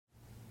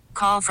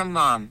Call from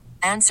mom.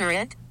 Answer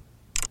it.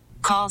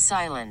 Call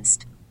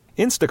silenced.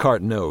 Instacart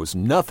knows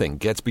nothing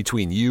gets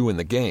between you and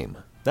the game.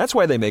 That's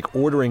why they make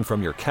ordering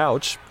from your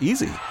couch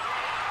easy.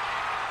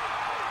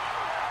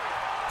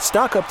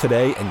 Stock up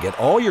today and get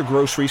all your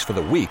groceries for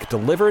the week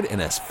delivered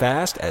in as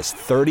fast as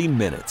 30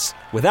 minutes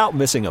without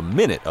missing a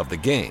minute of the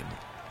game.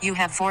 You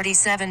have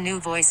 47 new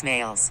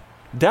voicemails.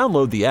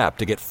 Download the app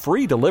to get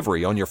free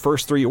delivery on your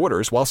first 3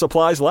 orders while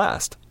supplies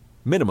last.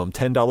 Minimum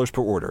 $10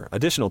 per order.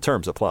 Additional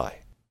terms apply.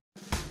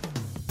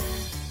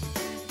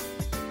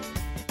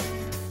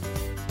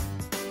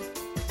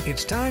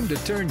 It's time to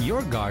turn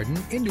your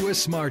garden into a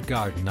smart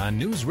garden on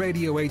News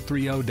Radio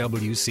 830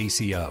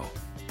 WCCO.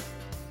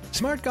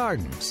 Smart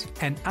Gardens,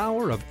 an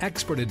hour of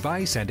expert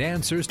advice and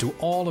answers to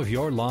all of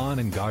your lawn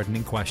and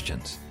gardening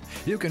questions.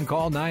 You can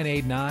call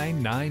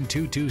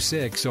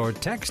 989-9226 or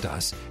text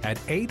us at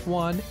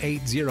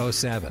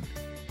 81807.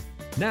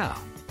 Now,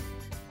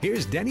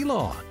 here's Denny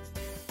Long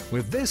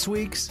with this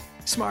week's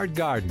Smart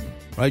Garden.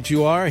 Right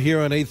you are, here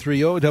on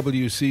 830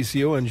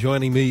 WCCO, and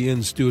joining me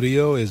in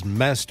studio is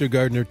Master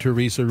Gardener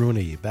Teresa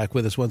Rooney. Back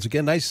with us once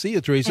again. Nice to see you,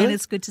 Teresa. And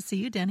it's good to see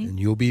you, Denny. And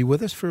you'll be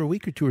with us for a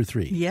week or 2 or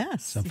 3.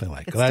 Yes. Something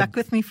like that. It's stuck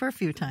with me for a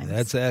few times.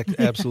 That's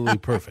absolutely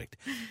perfect,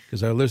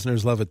 because our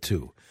listeners love it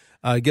too.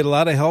 Get a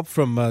lot of help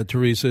from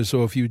Teresa,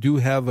 so if you do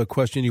have a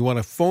question, you want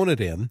to phone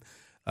it in,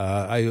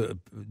 I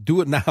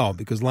do it now,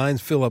 because lines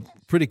fill up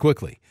pretty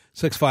quickly.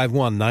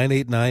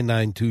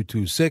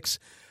 651-989-9226.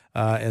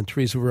 And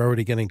Teresa, we're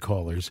already getting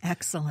callers.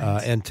 Excellent.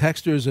 And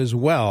texters as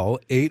well,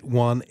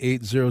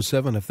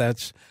 81807, if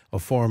that's a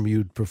form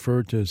you'd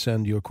prefer to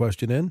send your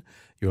question in.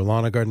 Your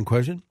lawn and garden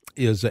question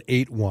is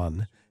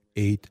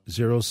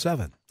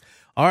 81807.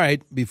 All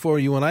right, before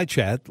you and I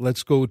chat,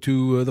 let's go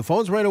to the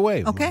phones right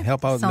away. Okay. We'll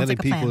help out as Sounds many like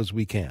a people plan. as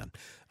we can.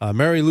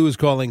 Mary Lou is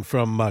calling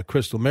from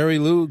Crystal. Mary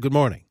Lou, good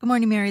morning. Good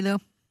morning, Mary Lou.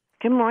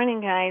 Good morning,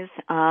 guys.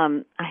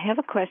 I have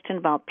a question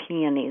about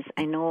peonies.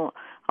 I know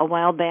a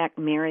while back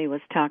Mary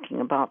was talking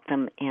about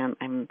them,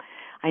 and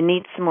I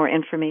need some more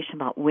information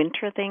about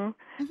wintering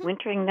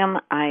them.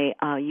 I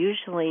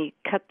usually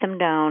cut them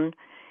down,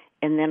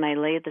 and then I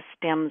lay the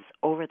stems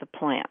over the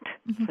plant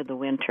for the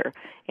winter.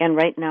 And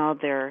right now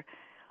they're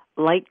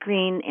light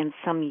green and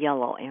some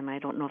yellow, and I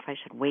don't know if I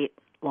should wait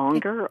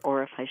longer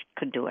or if I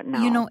could do it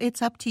now. You know,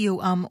 it's up to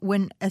you.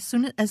 As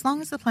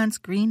long as the plant's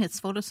green, it's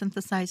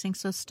photosynthesizing,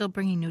 so it's still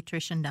bringing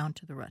nutrition down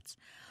to the roots.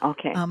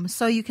 Okay.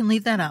 So you can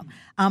leave that up.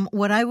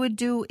 What I would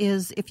do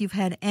is, if you've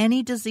had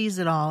any disease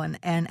at all,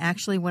 and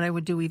actually what I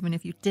would do even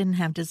if you didn't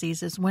have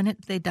disease, is when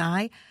they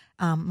die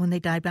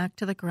back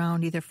to the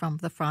ground, either from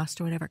the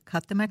frost or whatever,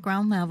 cut them at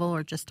ground level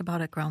or just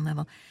about at ground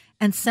level,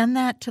 and send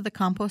that to the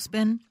compost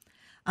bin.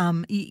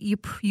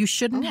 You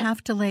shouldn't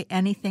have to lay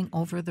anything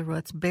over the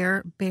roots.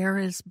 Bare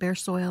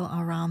soil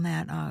around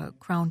that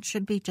crown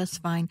should be just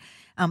fine,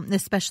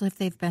 especially if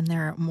they've been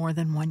there more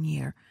than 1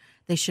 year.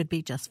 They should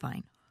be just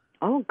fine.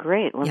 Oh,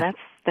 great. Well, that's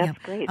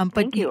great.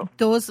 Thank you.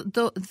 Those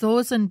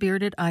and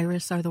bearded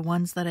iris are the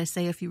ones that I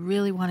say if you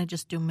really want to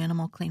just do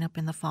minimal cleanup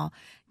in the fall,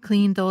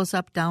 clean those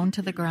up down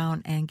to the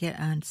ground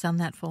and send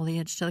that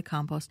foliage to the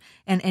compost,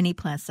 and any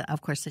plants that,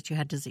 of course, that you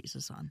had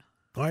diseases on.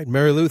 All right,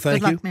 Mary Lou,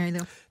 thank you. Good luck, Mary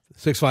Lou.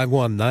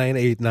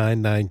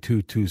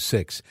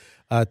 651-989-9226.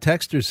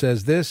 Texter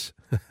says this.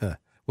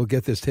 We'll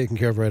get this taken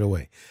care of right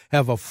away.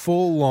 Have a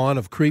full lawn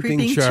of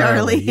creeping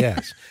Charlie.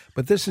 Yes.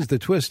 But this is the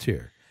twist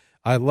here.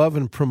 I love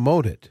and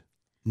promote it.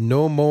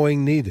 No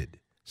mowing needed.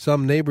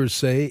 Some neighbors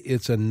say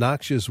it's a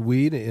noxious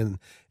weed and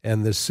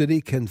the city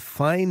can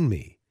fine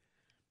me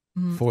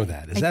for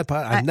that. Is that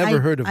possible? I've never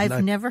heard of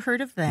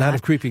that. Not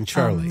of creeping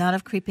Charlie. Not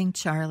of creeping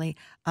Charlie.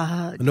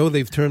 I know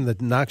they've turned the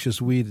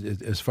noxious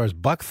weed as far as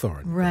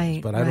buckthorn.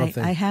 Right, but I don't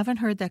think. I haven't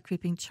heard that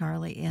creeping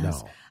Charlie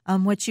is. No.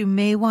 What you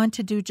may want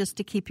to do just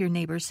to keep your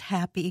neighbors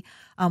happy,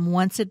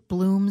 once it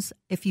blooms,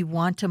 if you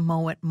want to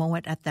mow it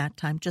at that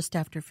time, just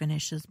after it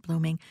finishes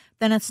blooming.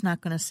 Then it's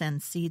not going to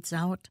send seeds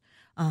out.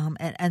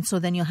 And so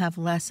then you'll have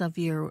less of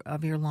your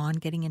lawn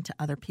getting into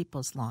other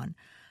people's lawn.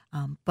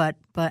 But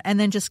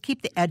then just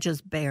keep the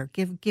edges bare.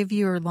 Give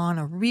your lawn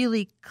a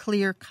really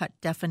clear-cut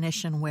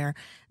definition where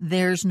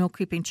there's no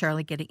creeping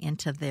Charlie getting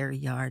into their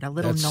yard, a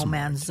little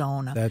no-man's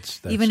zone. That's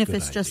even if a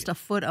good it's just idea. a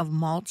foot of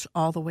mulch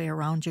all the way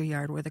around your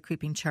yard where the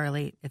creeping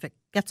Charlie, if it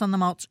gets on the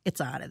mulch,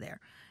 it's out of there.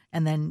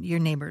 And then your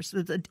neighbors.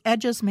 The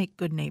edges make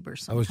good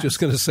neighbors sometimes. I was just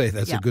going to say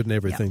that's a good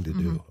neighbor thing to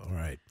do.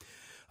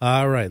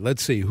 All right.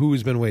 Let's see.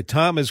 Who's been waiting?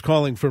 Tom is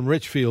calling from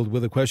Richfield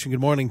with a question. Good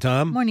morning,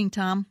 Tom. Morning,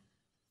 Tom.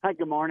 Hi,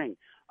 good morning.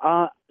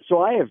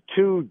 So I have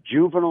 2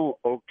 juvenile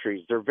oak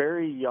trees. They're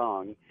very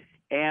young,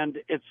 and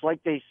it's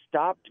like they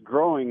stopped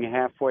growing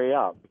halfway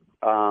up.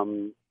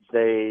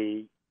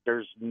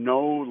 There's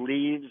no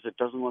leaves. It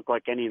doesn't look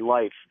like any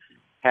life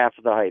half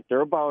of the height.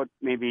 They're about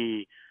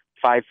maybe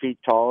 5 feet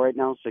tall right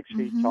now, 6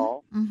 feet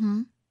tall,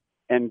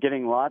 and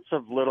getting lots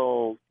of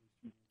little,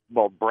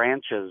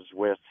 branches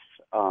with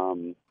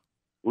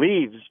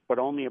leaves, but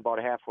only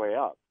about halfway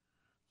up.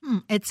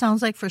 It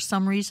sounds like for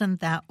some reason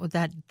that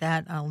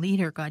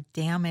leader got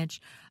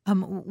damaged.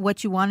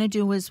 What you want to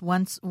do is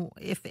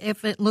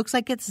if it looks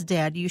like it's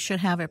dead, you should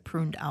have it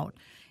pruned out.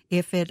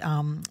 If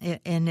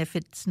if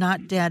it's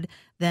not dead,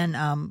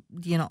 then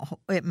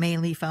it may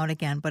leaf out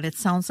again. But it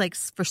sounds like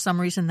for some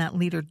reason that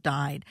leader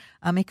died.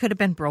 It could have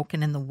been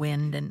broken in the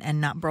wind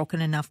and not broken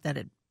enough that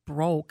it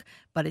broke,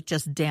 but it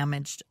just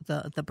damaged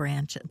the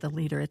branch, the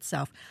leader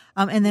itself.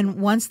 And then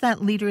once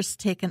that leader is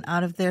taken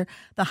out of there,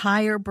 the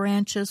higher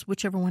branches,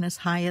 whichever one is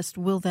highest,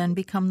 will then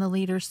become the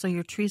leader. So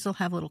your trees will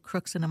have little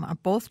crooks in them. Are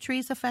both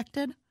trees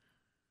affected?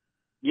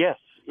 Yes.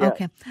 Yeah.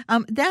 Okay.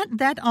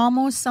 That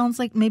almost sounds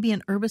like maybe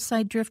an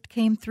herbicide drift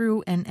came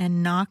through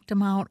and knocked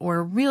them out, or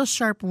a real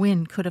sharp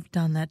wind could have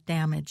done that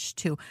damage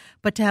too.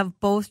 But to have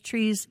both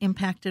trees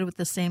impacted with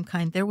the same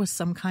kind, there was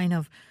some kind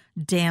of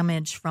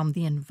damage from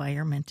the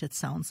environment, it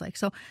sounds like.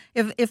 So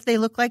if they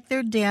look like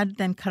they're dead,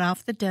 then cut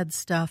off the dead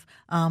stuff.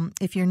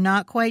 If you're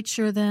not quite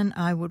sure, then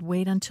I would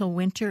wait until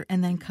winter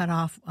and then cut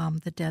off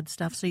the dead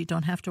stuff, so you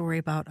don't have to worry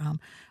about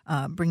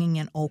bringing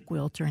in oak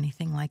wilt or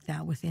anything like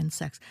that with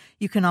insects.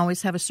 You can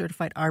always have a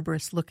certified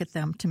arborist look at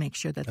them to make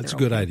sure that that's they're a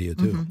good okay. idea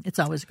too. Mm-hmm. It's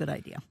always a good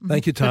idea. Mm-hmm.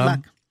 Thank you, Tom. Good luck.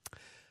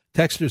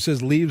 Texter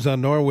says leaves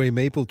on Norway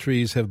maple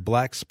trees have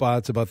black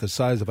spots about the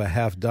size of a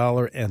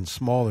 $50 and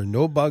smaller.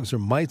 No bugs or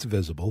mites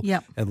visible.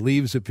 Yep. And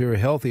leaves appear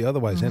healthy.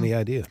 Otherwise, any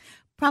idea?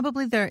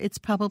 Probably it's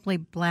probably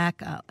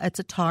black. It's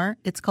a tar.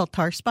 It's called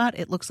tar spot.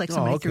 It looks like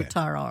somebody threw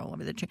tar all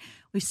over the tree.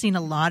 We've seen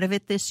a lot of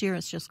it this year.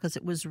 It's just because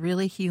it was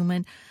really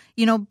humid.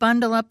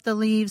 Bundle up the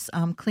leaves,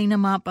 clean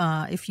them up.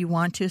 If you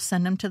want to,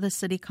 send them to the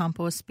city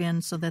compost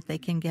bin so that they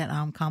can get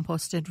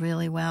composted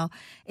really well.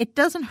 It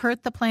doesn't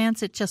hurt the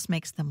plants. It just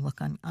makes them look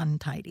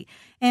untidy.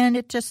 And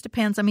it just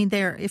depends. I mean,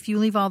 if you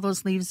leave all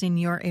those leaves in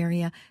your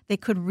area, they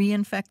could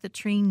reinfect the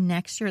tree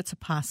next year. It's a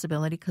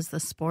possibility because the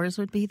spores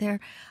would be there.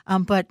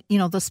 But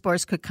the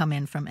spores could come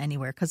in from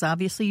anywhere because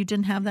obviously you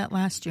didn't have that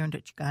last year and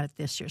you got it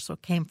this year, so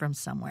it came from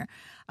somewhere.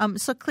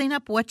 So clean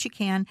up what you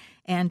can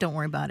and don't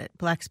worry about it.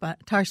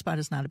 Tar spot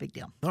is not a big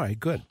deal. All right,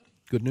 good.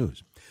 Good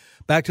news.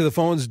 Back to the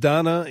phones.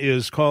 Donna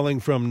is calling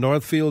from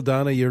Northfield.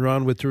 Donna, you're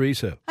on with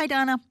Teresa. Hi,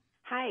 Donna.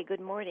 Hi, good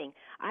morning.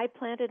 I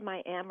planted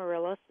my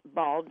amaryllis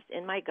bulbs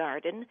in my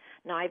garden.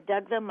 Now I've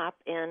dug them up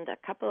and a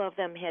couple of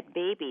them had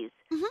babies.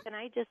 Mm-hmm. Can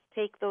I just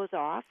take those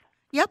off?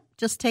 Yep,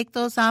 just take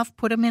those off,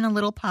 put them in a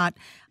little pot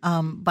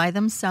by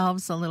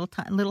themselves,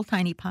 little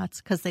tiny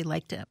pots, because they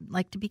like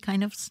to be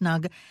kind of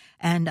snug,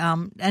 and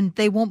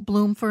they won't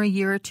bloom for a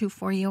year or two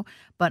for you,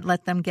 but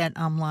let them get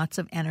lots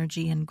of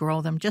energy and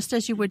grow them just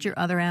as you would your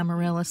other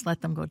amaryllis.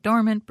 Let them go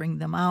dormant, bring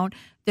them out.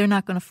 They're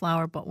not going to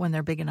flower, but when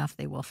they're big enough,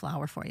 they will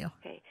flower for you.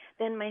 Okay.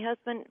 Then my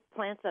husband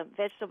plants a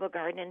vegetable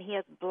garden, and he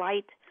has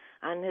blight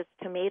on his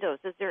tomatoes.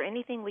 Is there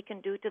anything we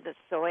can do to the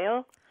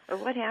soil, or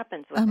what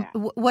happens with that?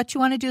 What you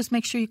want to do is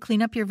make sure you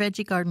clean up your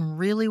veggie garden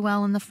really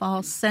well in the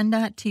fall. Send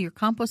that to your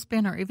compost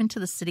bin, or even to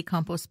the city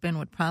compost bin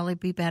would probably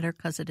be better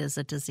because it is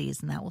a disease,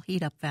 and that will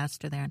heat up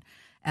faster there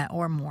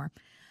or more.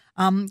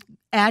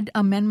 Add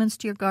amendments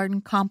to your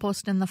garden,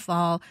 compost in the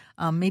fall,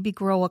 maybe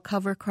grow a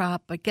cover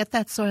crop, but get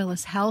that soil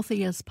as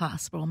healthy as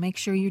possible. Make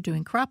sure you're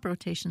doing crop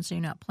rotation so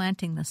you're not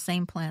planting the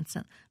same plants,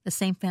 the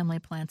same family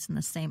plants in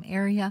the same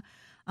area,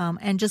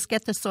 and just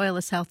get the soil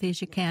as healthy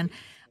as you can.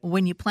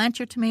 When you plant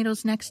your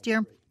tomatoes next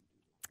year,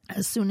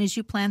 as soon as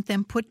you plant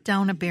them, put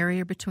down a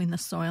barrier between the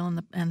soil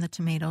and the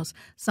tomatoes,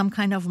 some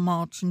kind of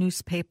mulch,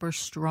 newspaper,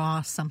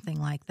 straw,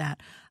 something like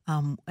that.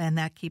 And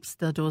that keeps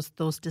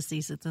those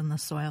diseases in the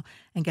soil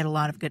and get a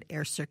lot of good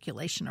air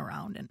circulation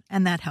around,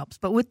 and that helps.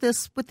 But with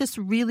this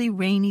really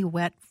rainy,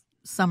 wet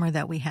summer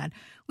that we had,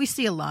 we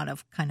see a lot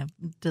of kind of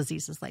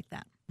diseases like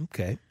that.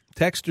 Okay.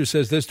 Texter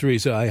says this,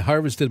 Teresa, I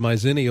harvested my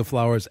zinnia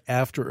flowers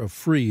after a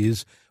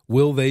freeze.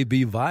 Will they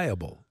be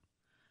viable?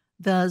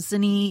 The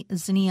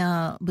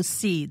zinnia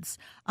seeds.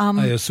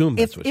 I assume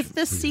that's if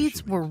the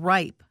seeds were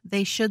ripe,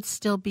 they should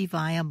still be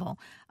viable.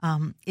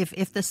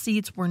 If the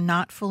seeds were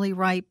not fully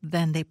ripe,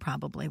 then they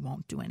probably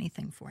won't do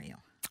anything for you.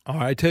 All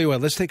right, I tell you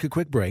what, let's take a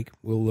quick break.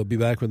 We'll be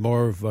back with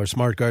more of our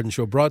Smart Garden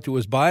Show brought to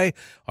us by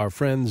our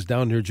friends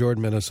down near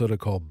Jordan, Minnesota,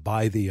 called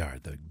By the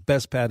Yard, the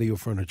best patio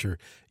furniture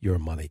your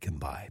money can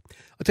buy.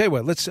 I'll tell you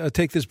what, let's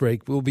take this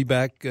break. We'll be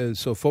back.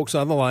 So folks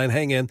on the line,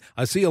 hang in.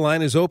 I see a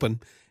line is open.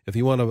 If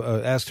you want to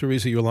ask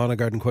Teresa your lawn and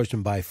garden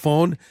question by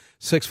phone,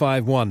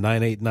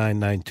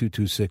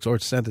 651-989-9226, or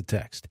send a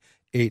text,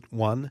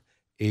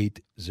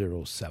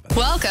 81807.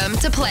 Welcome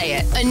to Play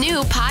It, a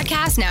new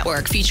podcast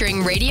network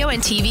featuring radio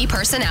and TV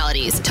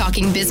personalities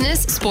talking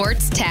business,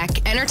 sports,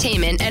 tech,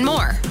 entertainment, and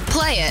more.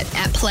 Play it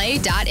at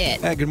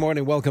play.it. Good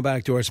morning. Welcome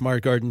back to our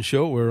Smart Garden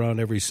Show. We're on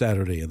every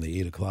Saturday in the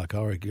 8 o'clock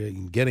hour,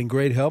 getting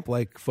great help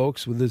like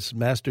folks with this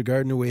master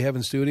gardener we have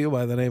in studio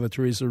by the name of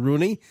Teresa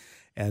Rooney.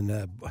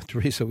 And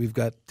Teresa, we've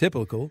got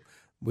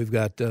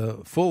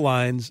full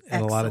lines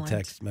and a lot of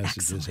text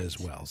messages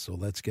as well. So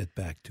let's get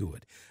back to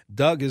it.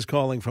 Doug is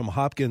calling from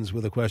Hopkins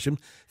with a question.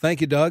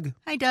 Thank you, Doug.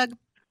 Hi, Doug.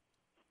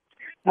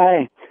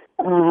 Hi.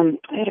 I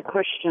had a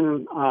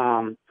question.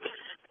 All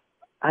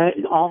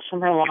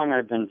summer long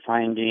I've been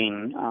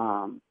finding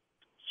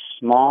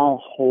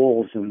small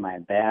holes in my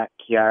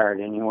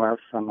backyard, anywhere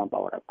from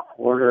about a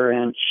 1/4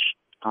 inch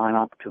on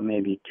up to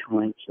maybe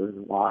 2 inches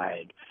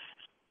wide.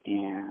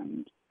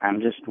 And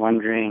I'm just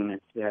wondering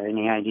if there are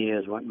any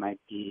ideas what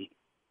might be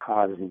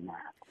causing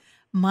that.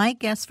 My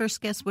first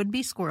guess would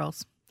be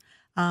squirrels.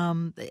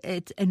 And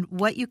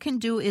what you can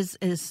do is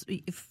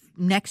if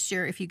next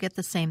year, if you get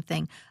the same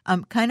thing,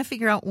 kind of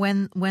figure out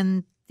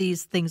when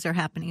these things are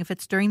happening. If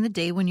it's during the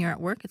day when you're at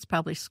work, it's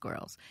probably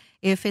squirrels.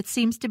 If it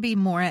seems to be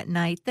more at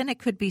night, then it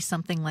could be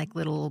something like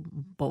little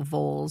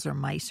voles or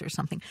mice or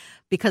something,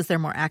 because they're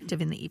more active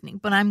in the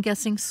evening. But I'm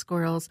guessing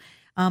squirrels.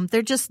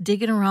 They're just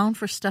digging around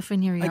for stuff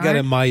in your yard. I got it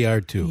in my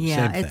yard too.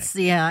 Yeah,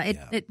 Same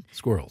thing.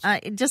 Squirrels.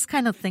 Just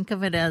kind of think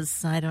of it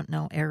as, I don't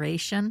know,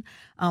 aeration.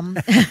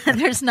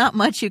 There's not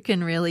much you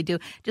can really do.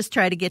 Just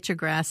try to get your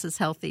grass as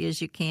healthy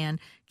as you can.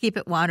 Keep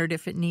it watered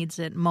if it needs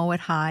it. Mow it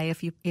high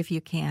if you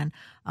can,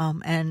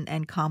 and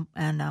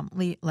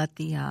let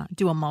the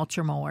do a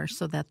mulcher mower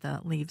so that the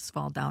leaves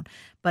fall down.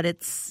 But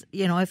it's,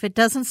 if it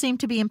doesn't seem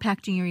to be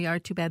impacting your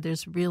yard too bad,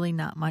 there's really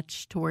not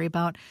much to worry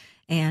about.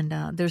 And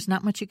there's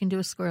not much you can do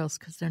with squirrels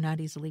because they're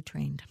not easily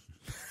trained.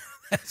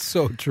 That's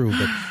so true,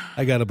 but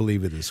I got to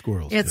believe it is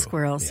squirrels. It's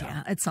squirrels,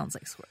 yeah. It sounds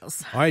like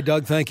squirrels. All right,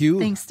 Doug, thank you.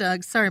 Thanks,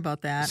 Doug. Sorry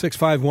about that.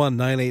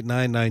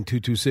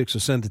 651-989-9226 or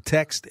send a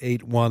text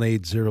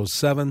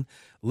 81807.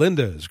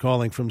 Linda is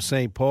calling from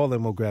St. Paul,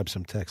 and we'll grab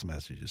some text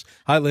messages.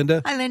 Hi,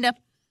 Linda. Hi, Linda.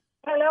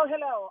 Hello.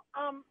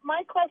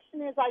 My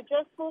question is, I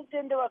just moved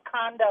into a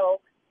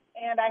condo,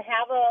 and I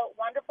have a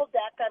wonderful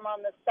deck. I'm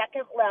on the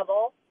second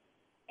level,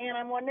 and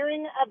I'm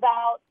wondering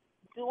about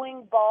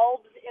doing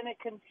bulbs in a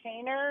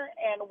container,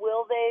 and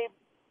will they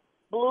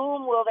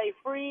bloom? Will they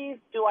freeze?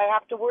 Do I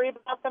have to worry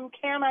about them?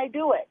 Can I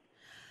do it?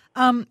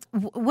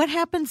 What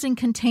happens in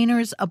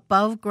containers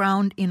above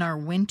ground in our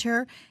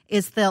winter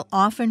is they'll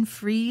often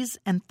freeze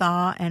and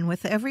thaw, and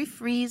with every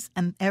freeze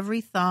and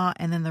every thaw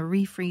and then the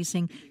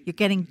refreezing, you're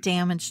getting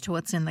damage to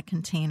what's in the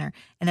container.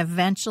 And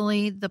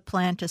eventually the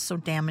plant is so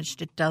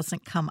damaged it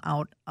doesn't come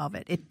out of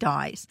it. It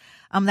dies.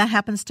 That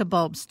happens to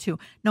bulbs too.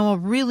 Now, a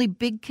really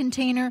big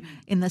container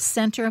in the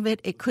center of it,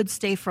 it could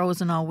stay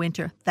frozen all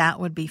winter. That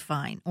would be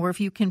fine. Or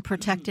if you can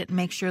protect it and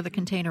make sure the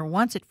container,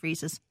 once it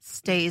freezes,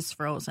 stays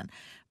frozen.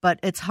 But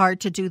it's hard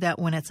to do that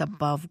when it's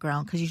above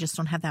ground because you just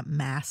don't have that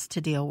mass to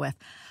deal with.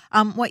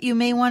 What you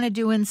may want to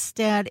do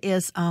instead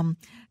is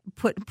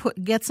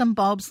get some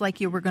bulbs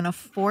like you were going to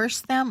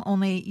force them.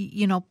 Only,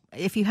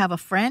 if you have a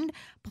friend,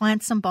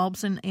 plant some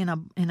bulbs in a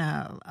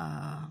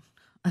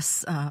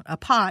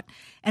pot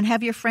and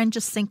have your friend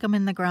just sink them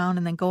in the ground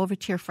and then go over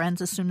to your friends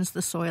as soon as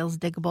the soil's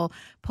diggable,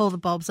 pull the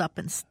bulbs up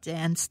and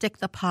stick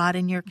the pot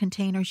in your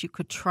containers. You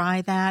could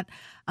try that.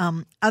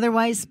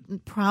 Otherwise,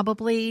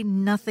 probably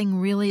nothing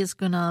really is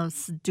going to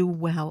do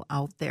well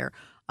out there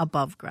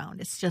above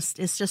ground. It's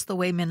just the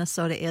way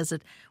Minnesota is.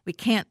 It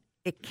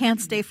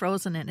can't stay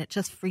frozen and it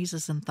just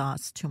freezes and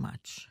thaws too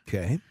much.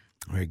 Okay.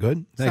 Very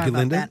good. Thank Sorry you,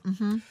 Linda. About that.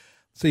 Mm-hmm.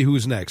 See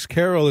who's next.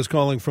 Carol is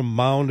calling from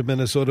Mound,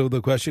 Minnesota with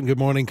a question. Good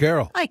morning,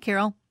 Carol. Hi,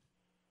 Carol.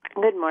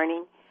 Good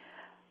morning.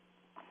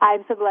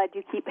 I'm so glad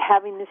you keep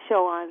having the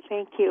show on.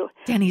 Thank you.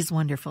 Denny's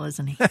wonderful,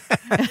 isn't he?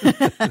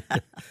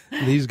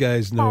 These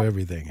guys know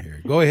everything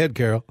here. Go ahead,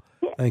 Carol.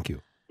 Thank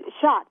you.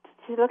 Shocked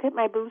to look at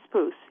my blue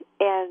spruce,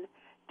 and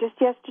just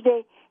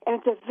yesterday,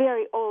 and it's a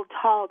very old,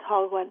 tall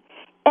one.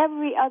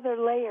 Every other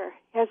layer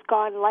has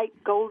gone light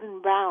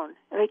golden brown,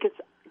 like it's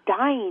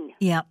dying.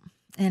 Yep.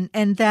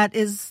 And that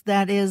is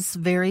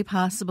very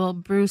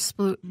possible.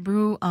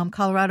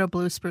 Colorado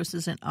blue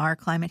spruces in our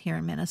climate here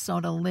in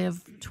Minnesota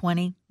live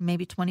 20,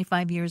 maybe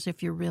 25 years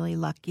if you're really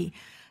lucky.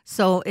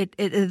 So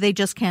they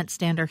just can't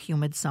stand our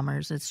humid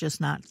summers. It's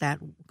just not that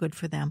good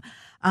for them.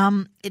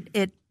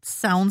 It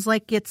sounds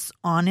like it's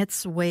on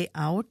its way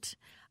out.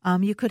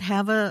 You could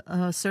have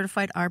a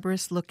certified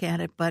arborist look at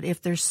it, but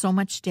if there's so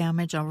much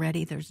damage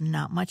already, there's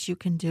not much you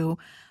can do.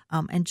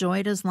 Enjoy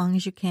it as long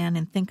as you can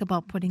and think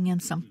about putting in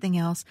something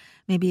else,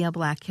 maybe a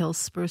Black Hills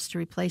spruce to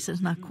replace it.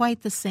 It's not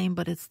quite the same,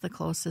 but it's the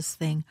closest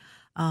thing.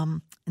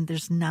 And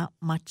there's not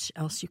much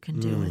else you can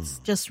do. It's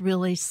just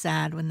really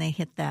sad when they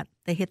hit that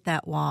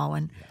wall,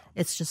 and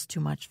it's just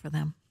too much for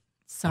them.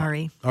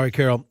 Sorry. All right,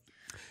 Carol.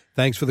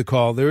 Thanks for the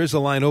call. There is a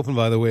line open,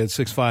 by the way, at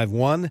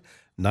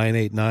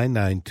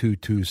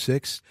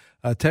 651-989-9226.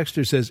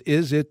 Texter says,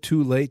 is it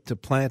too late to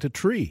plant a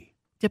tree?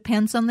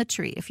 Depends on the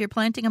tree. If you're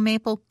planting a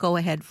maple, go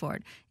ahead for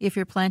it. If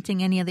you're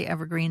planting any of the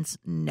evergreens,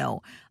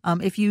 no.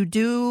 If you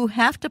do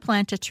have to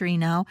plant a tree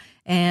now,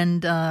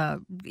 and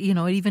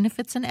even if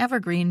it's an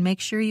evergreen, make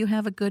sure you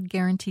have a good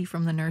guarantee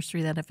from the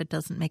nursery that if it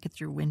doesn't make it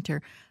through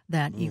winter,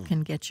 that you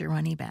can get your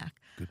money back.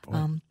 Good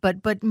point.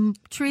 But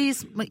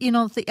trees,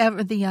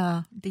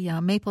 the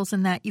maples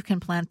and that, you can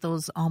plant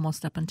those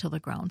almost up until the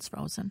ground's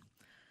frozen.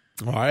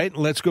 All right,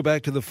 let's go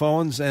back to the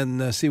phones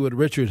and see what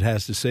Richard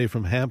has to say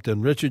from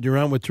Hampton. Richard, you're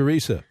on with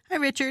Teresa. Hi,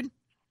 Richard.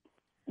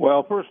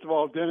 Well, first of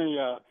all, Denny,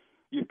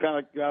 you've kind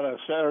of got a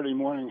Saturday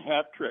morning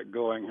hat trick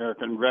going here.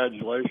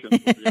 Congratulations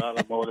with the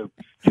automotive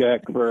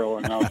Jack Farrell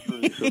and now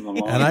Teresa in the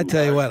lawn. And I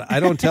tell you what, I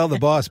don't tell the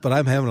boss, but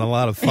I'm having a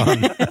lot of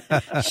fun.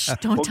 Shh,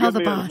 don't tell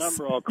the boss. His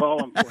number, I'll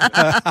call him for you.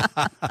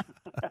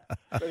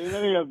 But in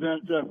any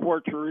event,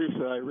 for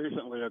Teresa, I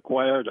recently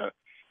acquired a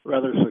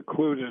rather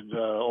secluded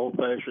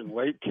old-fashioned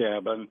lake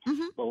cabin.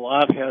 Mm-hmm. The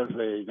lot has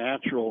a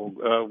natural,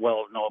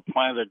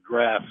 planted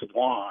grass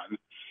lawn,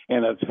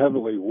 and it's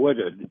heavily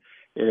wooded.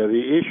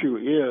 The issue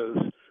is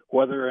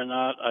whether or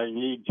not I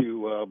need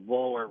to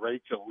blow or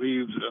rake the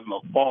leaves in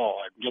the fall.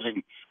 I'm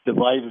getting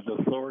divided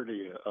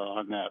authority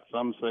on that.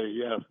 Some say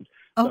yes.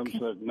 Okay.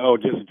 Some said no,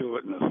 just do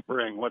it in the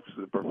spring. What's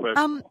the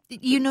professional?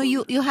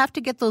 You'll have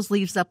to get those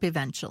leaves up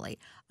eventually.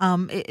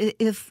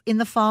 If in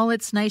the fall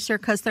it's nicer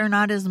because they're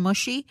not as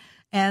mushy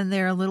and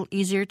they're a little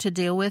easier to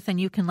deal with, and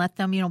you can let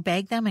them,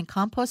 bag them and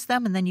compost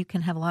them, and then you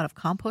can have a lot of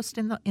compost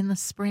in the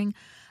spring.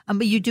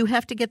 But you do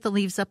have to get the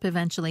leaves up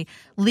eventually.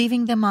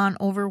 Leaving them on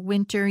over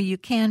winter, you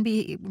can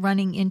be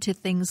running into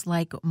things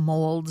like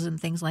molds and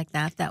things like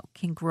that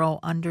can grow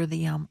under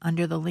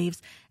the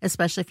leaves,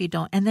 especially if you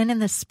don't. And then in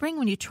the spring,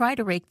 when you try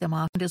to rake them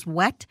off, it is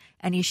wet,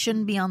 and you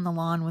shouldn't be on the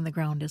lawn when the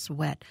ground is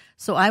wet.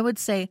 So I would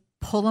say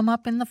pull them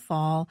up in the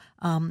fall,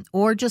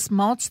 or just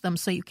mulch them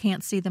so you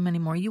can't see them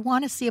anymore. You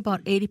want to see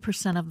about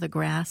 80% of the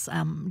grass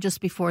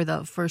just before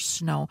the first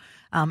snow,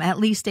 at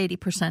least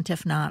 80%,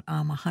 if not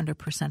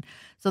 100%.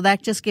 So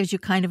that just gives you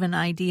kind of an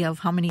idea of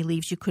how many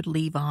leaves you could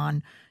leave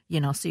on,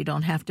 so you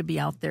don't have to be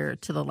out there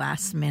to the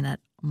last minute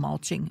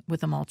mulching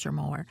with a mulcher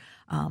mower.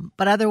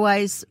 But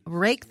otherwise,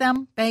 rake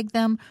them, bag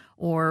them,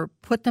 or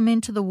put them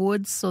into the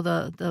woods so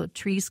the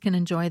trees can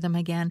enjoy them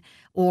again,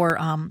 or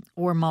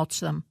mulch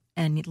them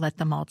and let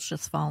the mulch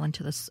just fall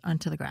onto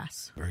the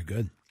grass. Very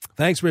good.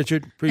 Thanks,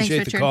 Richard.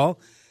 Appreciate the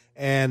call.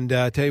 And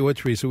tell you what,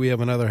 Teresa, we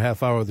have another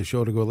half hour of the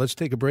show to go. Let's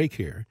take a break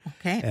here.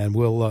 Okay. And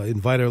we'll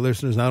invite our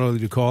listeners not only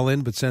to call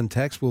in, but send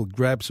text. We'll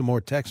grab some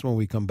more text when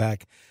we come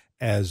back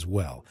as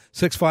well.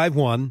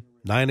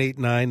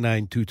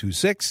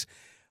 651-989-9226.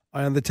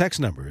 And the text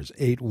number is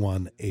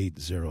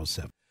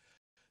 81807.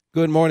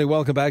 Good morning.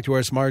 Welcome back to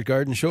our Smart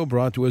Garden Show,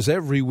 brought to us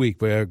every week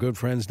by our good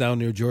friends down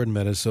near Jordan,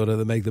 Minnesota,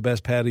 that make the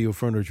best patio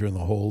furniture in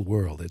the whole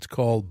world. It's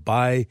called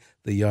By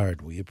the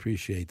Yard. We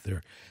appreciate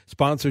their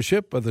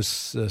sponsorship of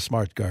this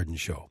Smart Garden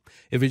Show.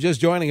 If you're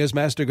just joining us,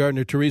 Master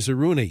Gardener Teresa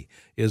Rooney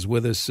is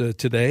with us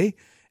today,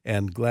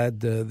 and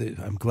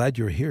I'm glad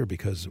you're here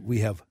because we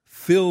have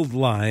filled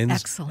lines.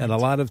 Excellent. And a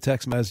lot of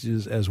text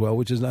messages as well,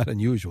 which is not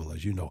unusual,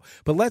 as you know.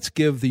 But let's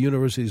give the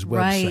university's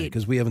website,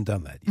 because we haven't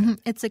done that yet. Mm-hmm.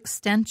 It's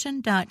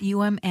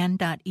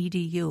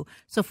extension.umn.edu.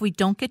 So if we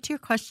don't get to your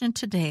question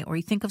today, or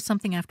you think of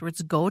something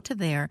afterwards, go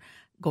there.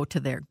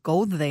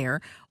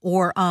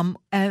 Or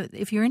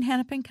if you're in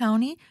Hennepin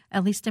County,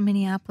 at least in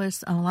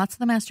Minneapolis, lots of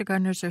the Master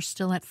Gardeners are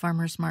still at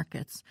farmers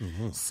markets.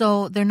 Mm-hmm.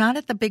 So they're not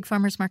at the big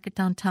farmers market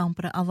downtown,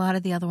 but a lot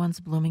of the other ones,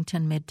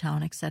 Bloomington,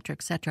 Midtown, et cetera,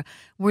 et cetera.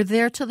 We're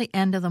there till the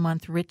end of the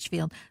month,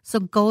 Richfield.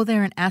 So go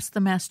there and ask the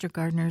Master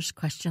Gardeners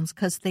questions,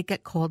 because they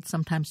get cold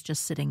sometimes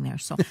just sitting there.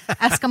 So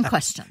ask them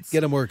questions.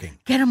 Get them working.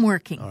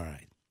 All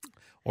right.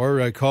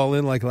 Or call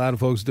in like a lot of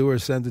folks do, or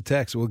send a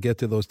text. We'll get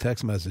to those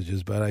text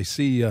messages. But I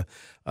see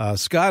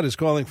Scott is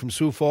calling from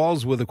Sioux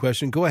Falls with a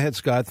question. Go ahead,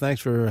 Scott.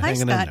 Thanks for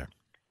hanging in there.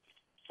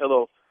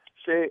 Hello.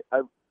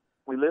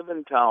 We live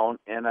in town,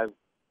 and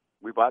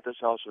we bought this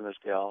house from this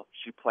gal.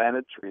 She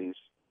planted trees.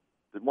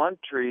 The one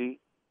tree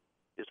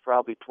is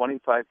probably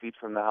 25 feet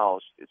from the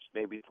house. It's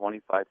maybe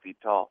 25 feet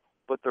tall.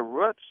 But the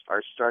roots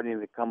are starting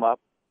to come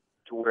up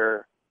to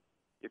where,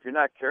 if you're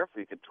not careful,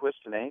 you could twist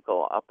an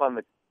ankle up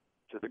to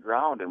the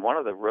ground, and one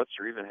of the roots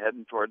are even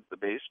heading towards the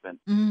basement.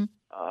 Mm-hmm.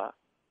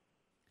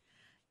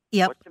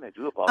 Yep. What can I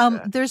do about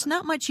that? There's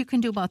not much you can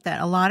do about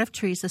that. A lot of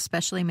trees,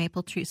 especially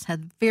maple trees,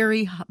 have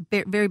very,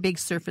 very big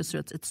surface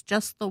roots. It's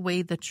just the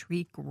way the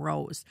tree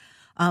grows.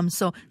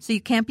 So you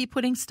can't be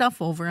putting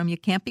stuff over them. You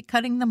can't be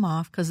cutting them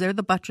off, because they're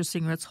the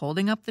buttressing roots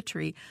holding up the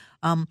tree.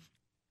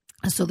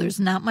 So there's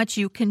not much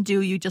you can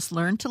do. You just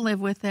learn to live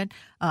with it.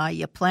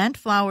 You plant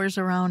flowers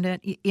around it,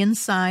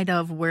 inside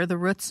of where the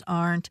roots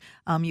aren't.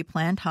 You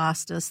plant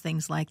hostas,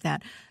 things like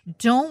that.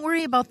 Don't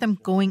worry about them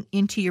going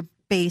into your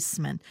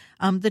basement.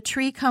 The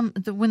tree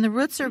when the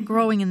roots are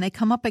growing and they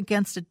come up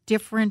against a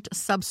different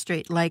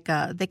substrate, like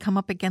they come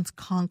up against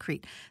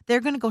concrete,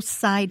 they're going to go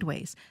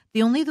sideways.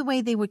 The only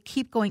way they would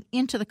keep going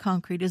into the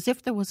concrete is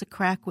if there was a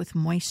crack with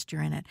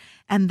moisture in it,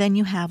 and then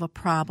you have a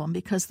problem,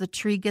 because the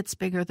tree gets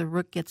bigger, the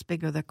root gets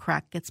bigger, the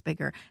crack gets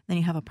bigger, then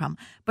you have a problem.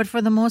 But for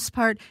the most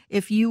part,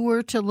 if you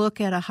were to look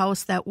at a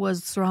house that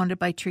was surrounded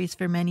by trees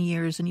for many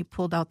years and you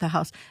pulled out the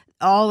house,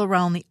 all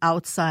around the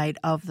outside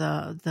of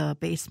the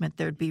basement,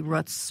 there'd be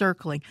roots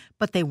circling,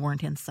 but they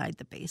weren't inside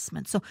the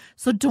basement.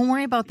 So don't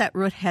worry about that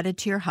root headed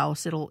to your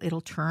house. It'll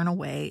turn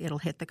away. It'll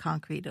hit the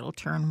concrete. It'll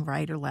turn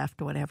right or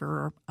left or whatever,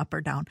 or up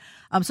or down.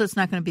 So it's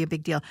not going to be a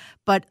big deal.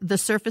 But the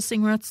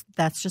surfacing roots,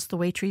 that's just the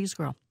way trees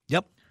grow.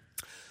 Yep.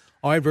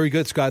 All right, very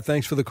good, Scott.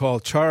 Thanks for the call.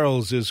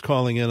 Charles is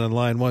calling in on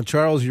line one.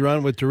 Charles, you're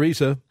on with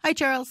Teresa. Hi,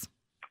 Charles.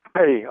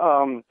 Hey,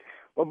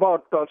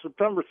 about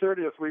September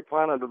 30th, we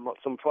planted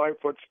some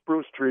 5-foot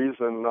spruce trees,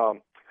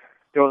 and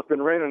it's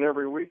been raining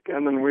every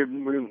weekend, and we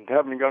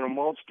haven't got them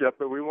mulched yet,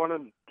 but we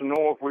wanted to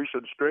know if we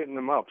should straighten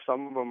them up.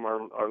 Some of them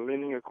are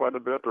leaning quite a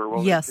bit, or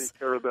will they take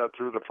care of that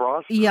through the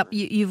frost? Yep,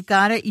 you've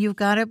got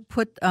to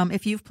put,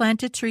 if you've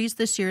planted trees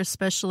this year,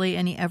 especially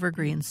any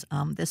evergreens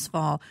this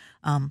fall,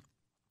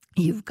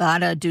 you've got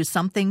to do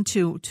something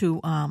to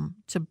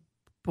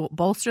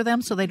bolster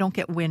them so they don't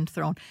get wind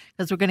thrown,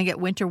 because we're going to get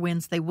winter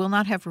winds. They will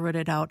not have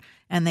rooted out,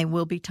 and they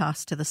will be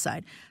tossed to the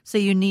side. So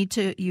you need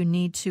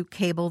to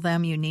cable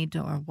them. You need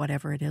to, or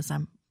whatever it is.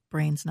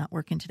 Brain's not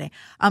working today.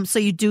 So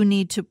you do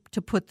need to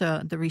put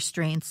the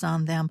restraints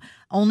on them.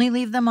 Only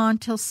leave them on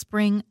till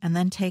spring, and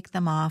then take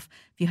them off.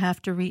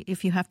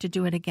 If you have to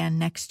do it again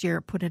next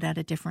year, put it at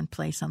a different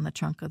place on the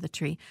trunk of the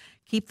tree.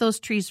 Keep those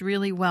trees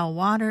really well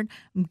watered.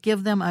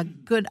 Give them a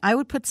good. I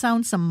would put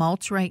down some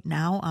mulch right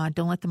now.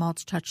 Don't let the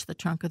mulch touch the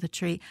trunk of the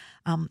tree.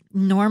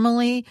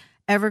 Normally,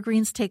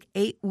 evergreens take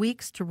 8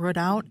 weeks to root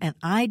out, and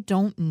I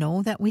don't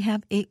know that we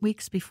have 8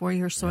 weeks before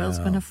your soil's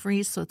going to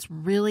freeze, so it's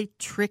really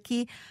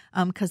tricky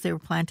because they were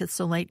planted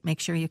so late. Make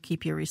sure you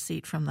keep your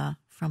receipt from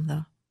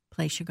the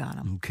place you got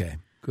them. Okay,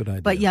 good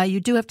idea. But yeah, you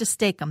do have to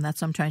stake them.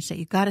 That's what I'm trying to say.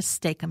 You got to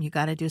stake them. You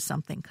got to do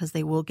something because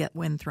they will get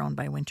wind thrown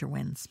by winter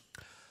winds.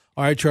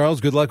 All right,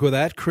 Charles, good luck with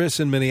that. Chris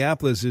in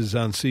Minneapolis is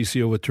on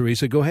CCO with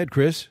Teresa. Go ahead,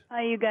 Chris.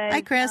 Hi, you guys.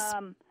 Hi, Chris.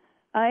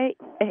 I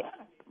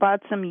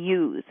bought some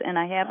yews, and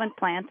I haven't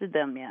planted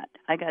them yet.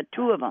 I got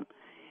 2 of them.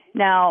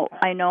 Now,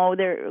 I know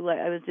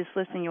I was just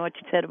listening to what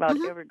you said about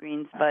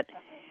evergreens, but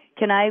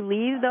can I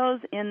leave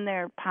those in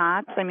their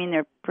pots? I mean,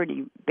 they're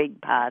pretty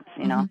big pots,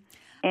 you know.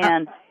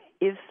 And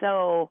if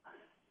so,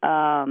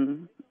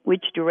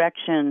 which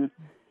direction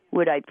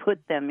would I put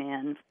them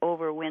in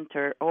over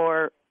winter,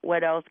 or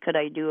what else could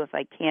I do if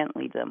I can't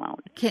leave them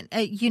out?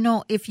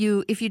 If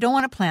you don't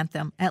want to plant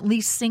them, at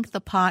least sink the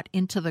pot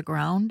into the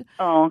ground.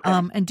 Oh, okay.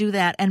 And do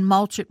that, and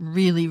mulch it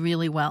really,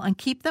 really well, and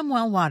keep them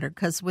well watered,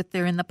 because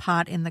they're in the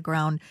pot in the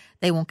ground,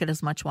 they won't get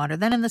as much water.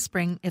 Then in the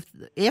spring,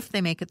 if they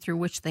make it through,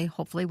 which they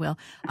hopefully will,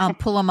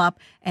 pull them up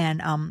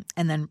and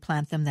then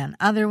plant them then.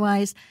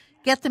 Otherwise,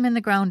 get them in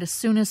the ground as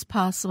soon as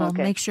possible.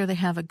 Okay. Make sure they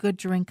have a good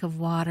drink of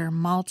water.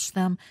 Mulch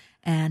them.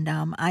 And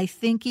I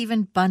think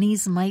even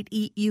bunnies might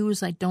eat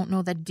yews. I don't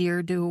know that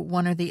deer do.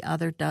 One or the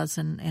other does,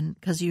 and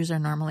because yews are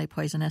normally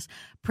poisonous.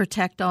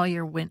 Protect all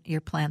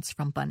your plants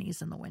from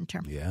bunnies in the winter.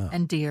 Yeah.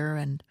 And deer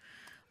and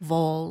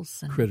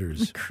voles and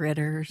critters.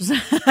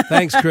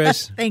 Thanks,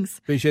 Chris. Thanks.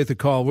 Appreciate the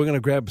call. We're going to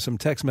grab some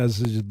text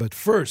messages, but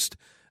first,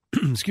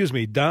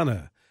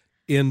 Donna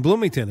in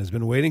Bloomington has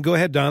been waiting. Go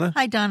ahead, Donna.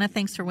 Hi, Donna.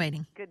 Thanks for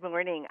waiting. Good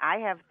morning. I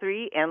have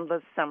 3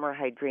 endless summer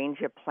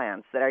hydrangea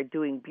plants that are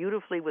doing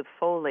beautifully with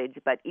foliage,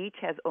 but each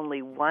has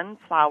only 1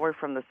 flower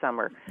from the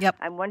summer. Yep.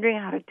 I'm wondering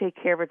how to take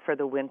care of it for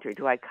the winter.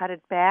 Do I cut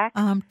it back?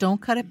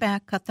 Don't cut it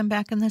back. Cut them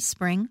back in the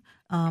spring.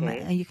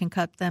 Okay. You can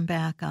cut them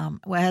back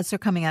as they're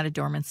coming out of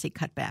dormancy.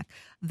 Cut back.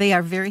 They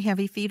are very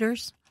heavy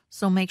feeders,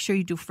 so make sure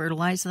you do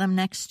fertilize them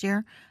next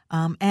year.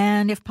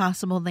 And if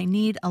possible, they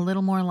need a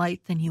little more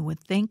light than you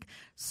would think,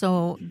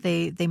 so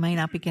they might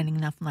not be getting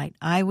enough light.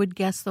 I would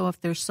guess, though,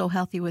 if they're so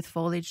healthy with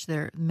foliage,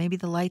 maybe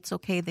the light's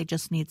okay. They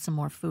just need some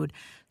more food.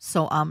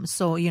 So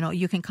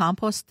you can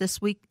compost this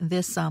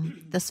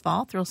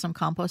fall. Throw some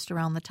compost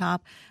around the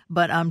top,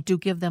 but do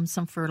give them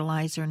some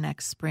fertilizer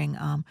next spring.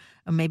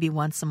 Maybe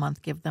once a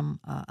month, give them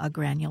a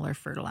granular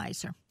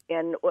fertilizer.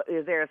 And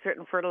is there a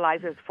certain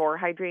fertilizers for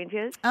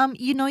hydrangeas?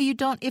 You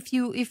don't. If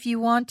you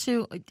want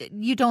to,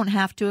 you don't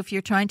have to. If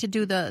you're trying to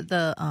do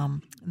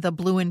the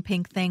blue and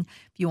pink thing,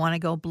 if you want to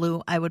go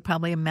blue, I would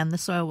probably amend the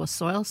soil with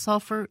soil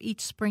sulfur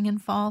each spring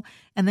and fall,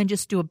 and then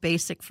just do a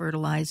basic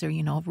fertilizer.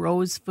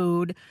 Rose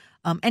food,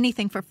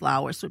 anything for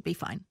flowers would be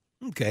fine.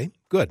 Okay,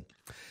 good.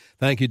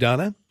 Thank you,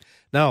 Donna.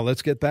 Now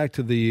let's get back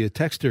to the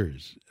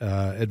texters.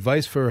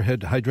 Advice for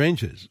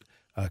hydrangeas.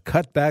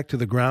 Cut back to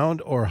the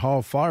ground or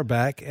how far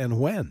back and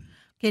when?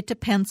 It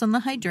depends on the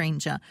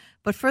hydrangea.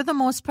 But for the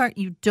most part,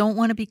 you don't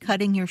want to be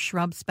cutting your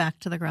shrubs back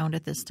to the ground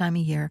at this time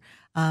of year.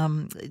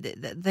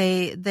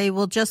 They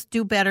will just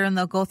do better, and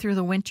they'll go through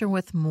the winter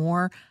with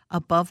more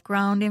above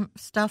ground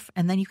stuff,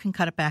 and then you can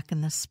cut it back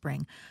in the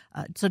spring.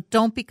 So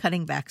don't be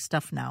cutting back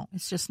stuff now.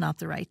 It's just not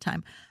the right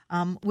time.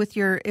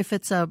 If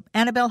it's a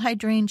Annabelle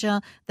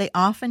hydrangea, they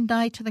often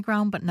die to the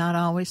ground, but not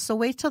always. So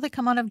wait till they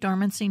come out of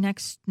dormancy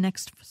next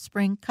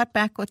spring. Cut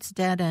back what's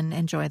dead and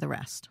enjoy the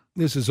rest.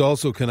 This is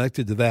also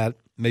connected to that,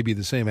 maybe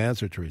the same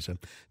answer, Teresa.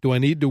 Do I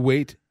need to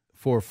wait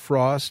for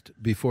frost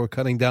before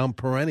cutting down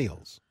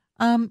perennials?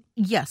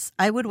 Yes,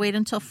 I would wait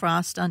until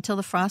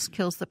the frost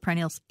kills the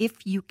perennials if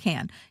you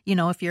can.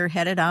 If you're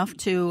headed off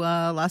to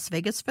Las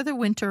Vegas for the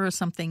winter or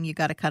something, you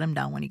got to cut them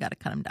down when you got to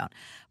cut them down.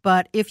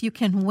 But if you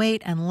can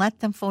wait and let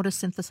them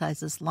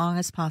photosynthesize as long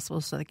as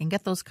possible so they can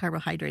get those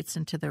carbohydrates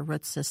into their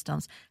root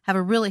systems, have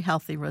a really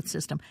healthy root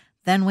system,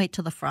 then wait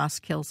till the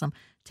frost kills them.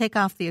 Take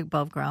off the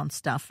above ground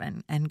stuff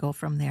and go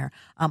from there.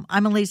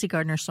 I'm a lazy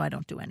gardener, so I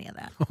don't do any of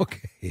that.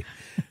 Okay.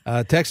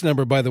 Text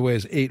number, by the way,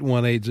 is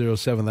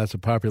 81807. That's a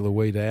popular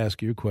way to ask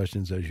your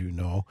questions, as you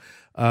know.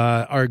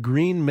 Are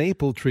green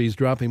maple trees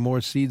dropping more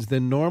seeds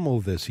than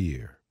normal this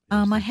year?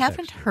 I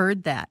haven't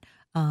heard that.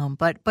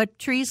 But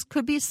trees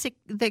could be sick.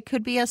 There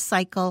could be a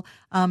cycle.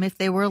 If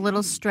they were a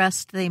little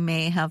stressed, they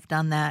may have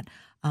done that.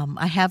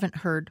 I haven't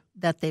heard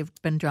that they've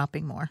been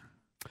dropping more.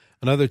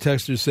 Another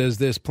texter says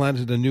this,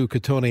 planted a new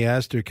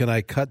cotoneaster. Can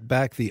I cut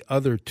back the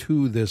other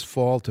two this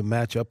fall to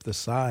match up the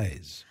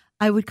size?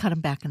 I would cut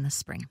them back in the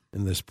spring.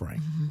 In the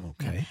spring,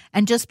 okay. Yeah.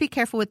 And just be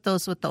careful with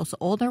those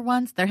older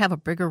ones. They have a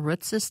bigger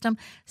root system,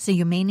 so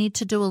you may need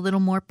to do a little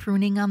more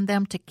pruning on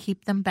them to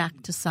keep them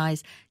back to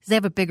size. Because they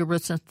have a bigger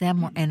root system, they have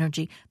more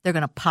energy. They're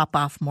going to pop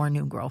off more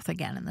new growth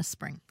again in the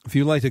spring. If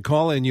you'd like to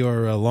call in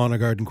your lawn or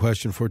garden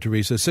question for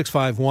Teresa,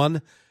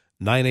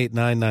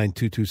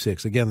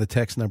 651-989-9226. Again, the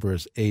text number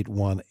is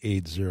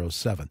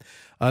 81807.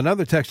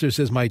 Another texter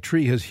says, my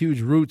tree has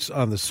huge roots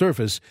on the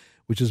surface,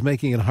 which is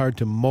making it hard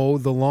to mow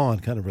the lawn,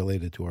 kind of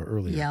related to our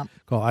earlier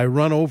call. I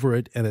run over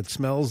it, and it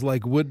smells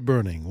like wood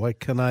burning. What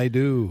can I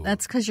do?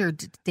 That's because you're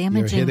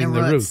damaging the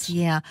roots.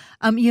 Yeah.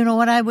 You know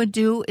what I would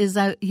do is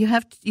you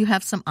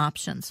have some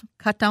options.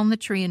 Cut down the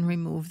tree and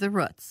remove the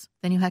roots.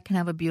 Then you can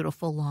have a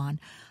beautiful lawn.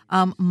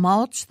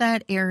 Mulch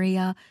that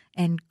area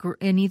and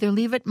either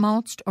leave it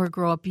mulched or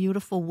grow a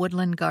beautiful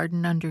woodland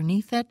garden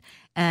underneath it,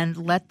 and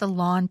let the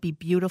lawn be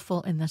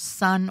beautiful in the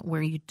sun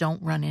where you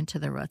don't run into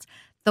the roots.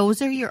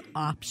 Those are your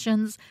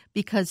options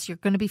because you're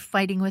going to be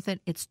fighting with it.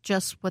 It's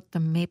just what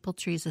the maple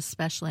trees,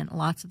 especially, and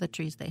lots of the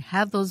trees, they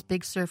have those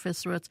big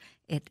surface roots.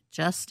 It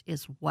just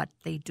is what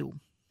they do.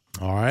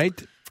 All right.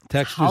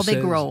 Texter how they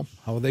says, grow.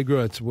 How they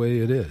grow. It's the way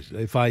it is.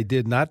 If I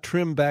did not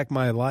trim back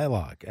my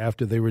lilac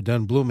after they were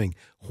done blooming,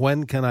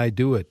 when can I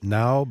do it?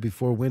 Now,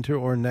 before winter,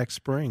 or next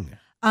spring?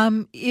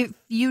 If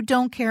you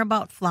don't care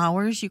about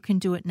flowers, you can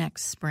do it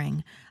next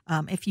spring.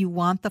 If you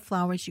want the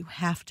flowers, you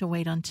have to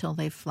wait until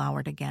they've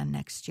flowered again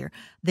next year.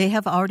 They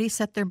have already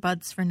set their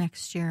buds for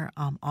next year.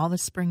 All the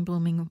spring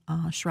blooming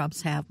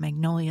shrubs have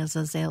magnolias,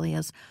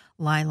 azaleas,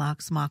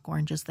 lilacs, mock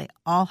oranges. They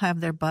all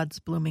have their buds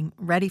blooming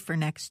ready for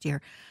next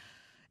year,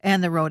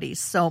 and the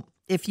rhodies. So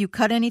if you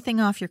cut anything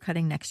off, you're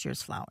cutting next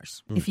year's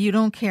flowers. If you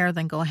don't care,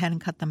 then go ahead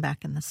and cut them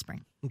back in the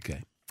spring.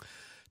 Okay.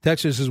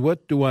 Texas says,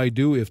 what do I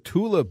do if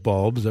tulip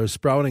bulbs are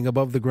sprouting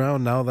above the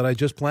ground now that I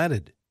just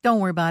planted? Don't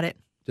worry about it.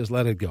 Just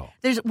let it go.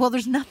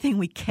 There's nothing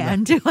we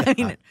can do. I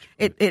mean,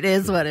 it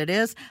is what it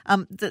is.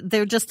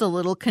 They're just a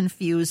little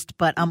confused.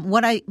 But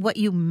what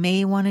you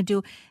may want to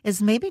do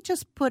is maybe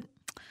just put,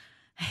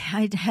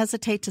 I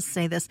hesitate to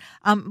say this,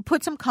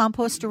 put some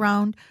compost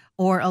around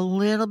or a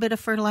little bit of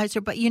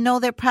fertilizer. But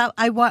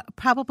I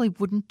probably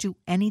wouldn't do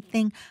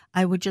anything.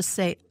 I would just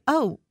say,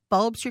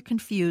 bulbs, you're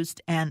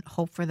confused, and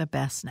hope for the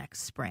best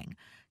next spring,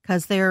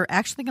 because they're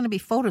actually going to be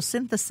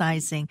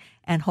photosynthesizing,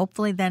 and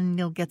hopefully then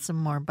you'll get some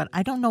more. But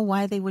I don't know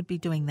why they would be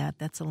doing that.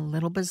 That's a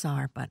little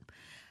bizarre, but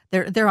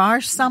there are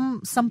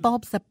some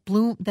bulbs that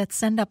bloom, that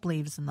send up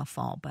leaves in the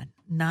fall, but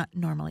not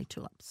normally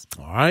tulips.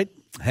 All right.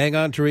 Hang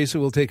on, Teresa.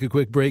 We'll take a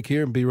quick break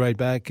here and be right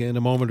back in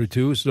a moment or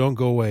two, so don't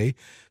go away.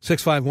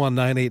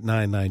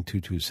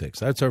 651-989-9226.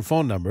 That's our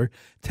phone number.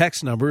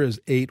 Text number is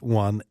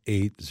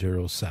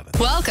 81807.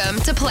 Welcome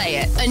to Play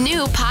It, a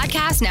new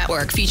podcast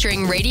network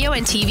featuring radio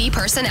and TV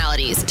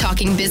personalities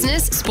talking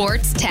business,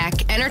 sports,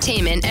 tech,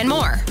 entertainment, and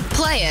more.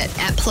 Play it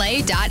at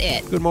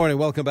play.it. Good morning.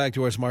 Welcome back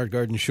to our Smart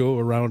Garden Show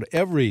around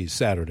every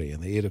Saturday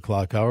in the 8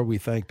 o'clock hour. We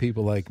thank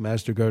people like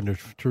Master Gardener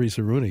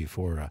Teresa Rooney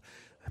for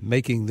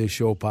making this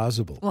show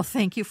possible. Well,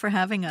 thank you for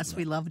having us.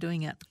 We love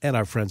doing it. And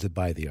our friends at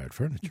Buy the Yard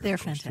Furniture. They're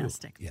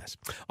fantastic. Too. Yes.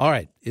 All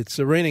right. It's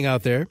raining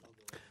out there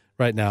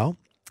right now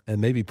and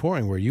maybe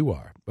pouring where you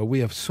are. But we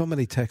have so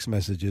many text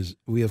messages.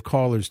 We have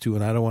callers, too,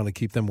 and I don't want to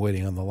keep them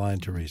waiting on the line,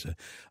 Teresa.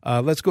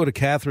 Let's go to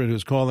Catherine,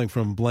 who's calling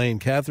from Blaine.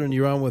 Catherine,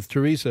 you're on with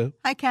Teresa.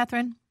 Hi,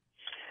 Catherine.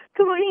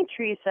 Good morning,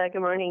 Teresa.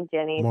 Good morning,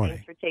 Jenny. Morning.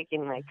 Thanks for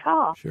taking my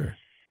call. Sure.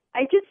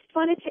 I just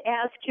wanted to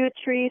ask you,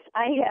 Teresa,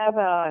 I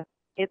have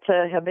it's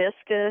a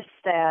hibiscus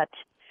that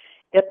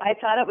I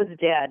thought it was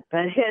dead,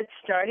 but it's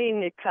starting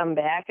to come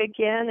back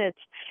again.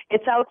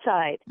 It's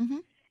outside,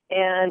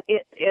 and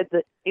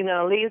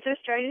leaves are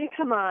starting to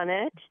come on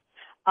it.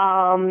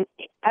 I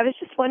was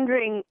just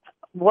wondering,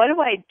 what do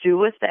I do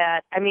with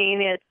that? I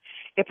mean, it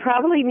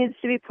probably needs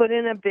to be put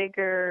in a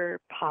bigger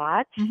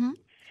pot.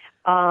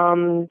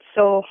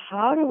 So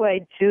how do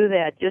I do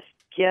that? Just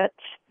get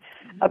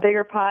a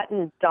bigger pot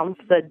and dump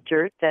the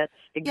dirt that's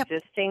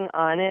existing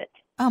on it.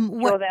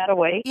 Throw that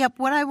away. Yep.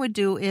 What I would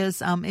do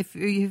is,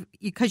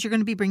 because you're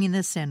going to be bringing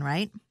this in,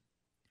 right?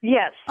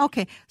 Yes.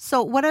 Okay.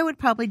 So what I would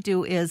probably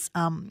do is,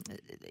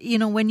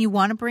 when you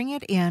want to bring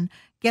it in,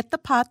 get the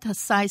pot the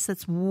size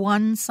that's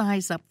one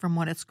size up from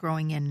what it's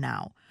growing in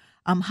now.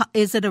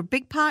 Is it a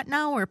big pot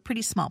now or a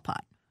pretty small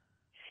pot?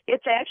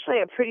 It's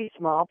actually a pretty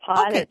small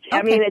pot. Okay.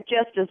 I mean, it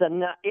just is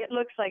it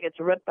looks like it's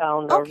root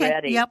bound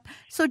already. Yep.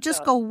 So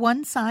just go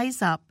one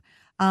size up.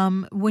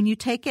 When you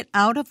take it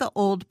out of the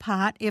old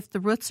pot, if the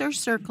roots are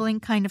circling,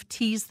 kind of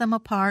tease them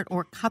apart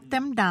or cut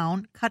them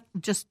down.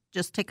 Just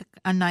take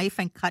a knife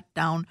and cut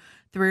down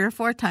 3 or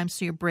 4 times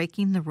so you're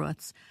breaking the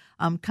roots.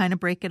 Kind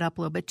of break it up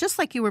a little bit, just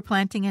like you were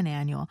planting an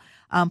annual.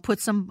 Put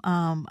some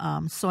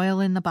soil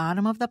in the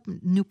bottom of the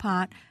new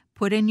pot.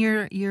 put in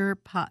your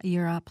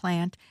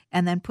plant,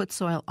 and then put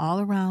soil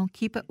all around.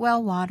 Keep it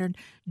well watered.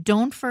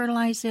 Don't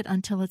fertilize it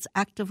until it's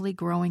actively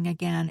growing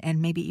again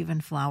and maybe even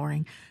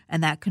flowering.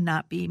 And that could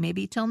not be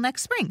maybe till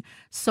next spring.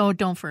 So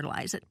don't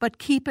fertilize it, but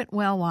keep it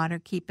well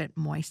watered. Keep it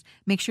moist.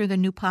 Make sure the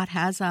new pot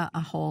has a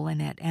hole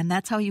in it, and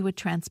that's how you would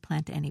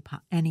transplant any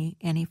pot, any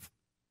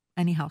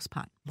house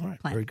pot. All right,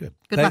 plant. very good.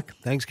 Good luck.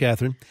 Thanks,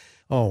 Catherine.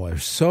 Oh,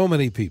 there's so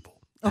many people.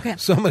 Okay.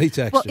 So many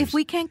texters. Well, if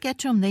we can't get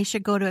to them, they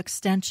should go to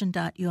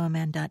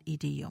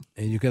extension.umn.edu.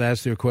 And you can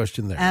ask their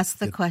question there. Ask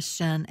the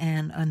question,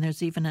 and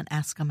there's even an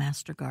Ask a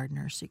Master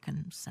Gardener, so you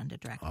can send a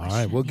direct question. All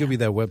right, we'll give you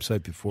that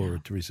website before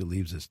Teresa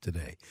leaves us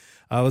today.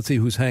 Let's see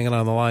who's hanging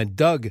on the line.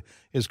 Doug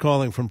is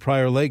calling from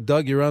Prior Lake.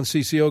 Doug, you're on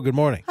CCO. Good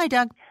morning. Hi,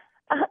 Doug.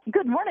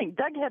 Good morning.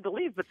 Doug had to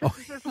leave, but this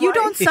is his You wife.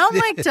 don't sound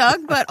like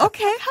Doug, but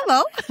okay,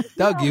 hello.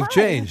 Doug, you've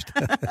changed.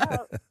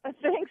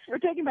 Thanks for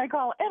taking my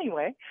call.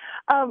 Anyway,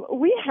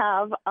 we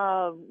have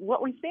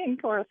what we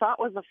think or thought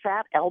was a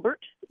fat Albert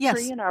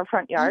tree in our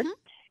front yard,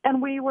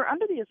 and we were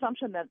under the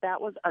assumption that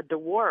that was a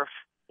dwarf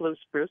blue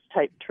spruce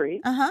type tree,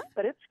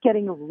 but it's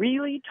getting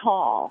really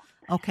tall.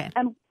 Okay.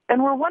 And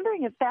we're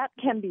wondering if that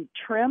can be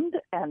trimmed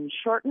and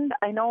shortened.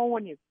 I know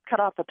when you cut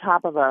off the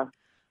top of a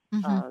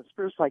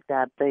spruce like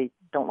that, they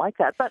don't like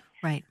that. But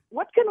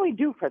what can we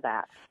do for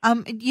that?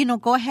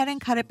 Go ahead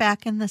and cut it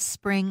back in the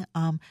spring.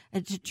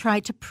 To try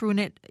to prune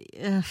it.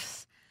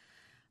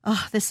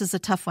 This is a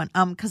tough one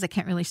because I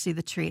can't really see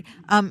the tree.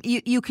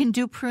 You can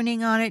do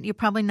pruning on it. You're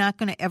probably not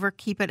going to ever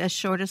keep it as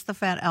short as the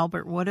fat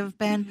Albert would have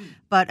been.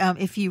 But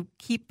if you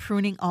keep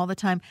pruning all the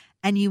time,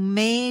 and you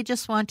may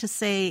just want to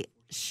say,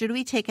 should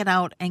we take it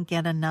out and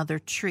get another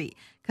tree?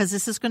 Because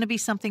this is going to be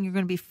something you're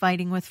going to be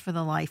fighting with for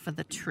the life of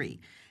the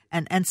tree.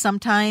 And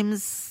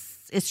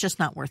sometimes it's just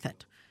not worth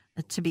it,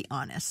 to be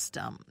honest.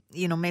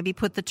 Maybe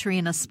put the tree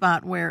in a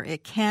spot where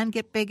it can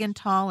get big and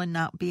tall and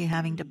not be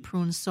having to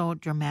prune so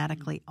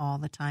dramatically all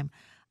the time.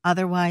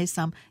 Otherwise,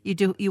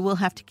 you will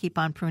have to keep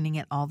on pruning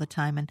it all the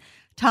time. And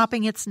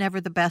topping it's never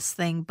the best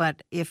thing,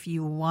 but if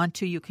you want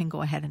to, you can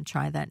go ahead and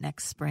try that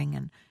next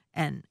spring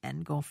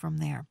and go from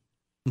there.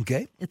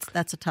 Okay.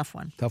 That's a tough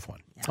one. Tough one.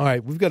 Yeah. All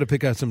right, we've got to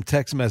pick out some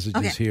text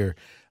messages here.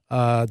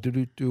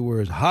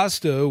 Whereas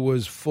Hosta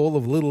was full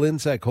of little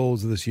insect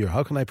holes this year.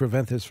 How can I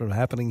prevent this from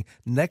happening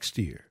next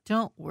year?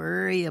 Don't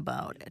worry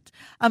about it.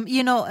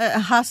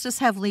 Hostas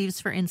have leaves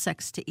for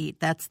insects to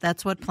eat.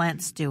 That's what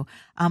plants do.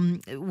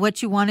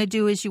 What you want to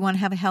do is you want to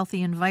have a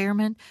healthy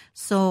environment.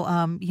 So,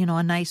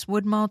 a nice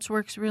wood mulch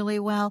works really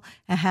well,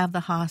 and have the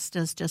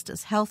hostas just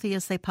as healthy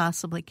as they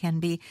possibly can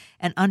be.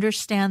 And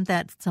understand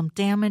that some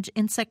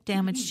insect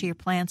damage to your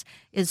plants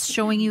is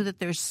showing you that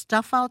there's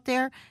stuff out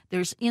there.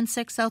 There's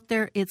insects out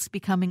there. It's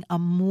becoming a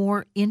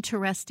more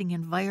interesting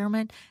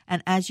environment.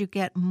 And as you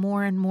get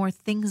more and more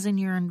things in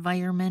your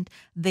environment,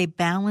 they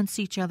balance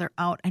each other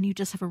out, and you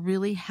just have a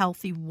really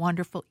healthy,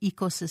 wonderful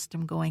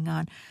ecosystem going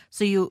on.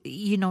 So you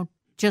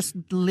just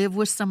live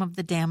with some of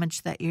the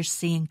damage that you're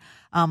seeing.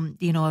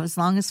 As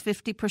long as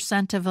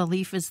 50% of a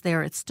leaf is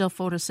there, it's still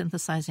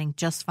photosynthesizing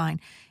just fine.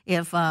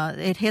 If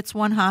it hits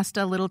one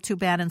hosta a little too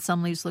bad and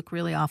some leaves look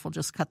really awful,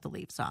 just cut the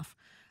leaves off.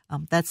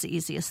 That's the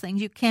easiest thing.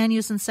 You can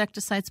use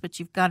insecticides, but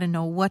you've got to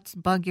know what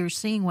bug you're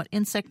seeing, what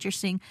insect you're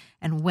seeing,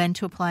 and when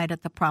to apply it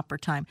at the proper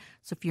time.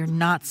 So if you're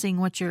not seeing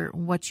what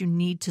you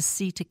need to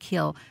see to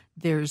kill,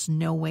 there's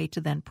no way to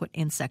then put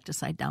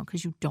insecticide down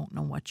because you don't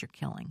know what you're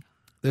killing.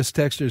 This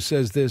texter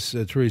says this,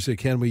 Teresa,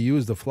 can we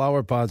use the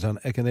flower pods on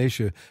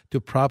echinacea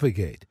to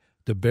propagate,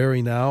 to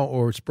bury now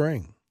or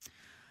spring?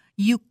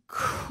 You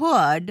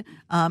could,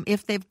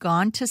 if they've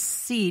gone to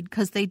seed,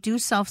 because they do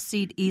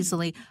self-seed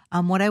easily.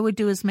 What I would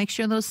do is make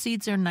sure those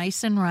seeds are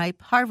nice and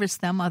ripe, harvest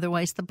them,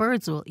 otherwise the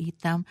birds will eat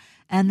them.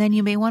 And then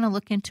you may want to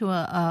look into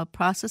a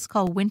process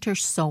called winter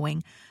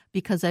sowing,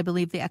 because I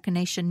believe the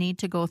echinacea need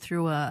to go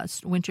through a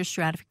winter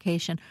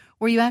stratification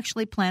where you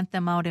actually plant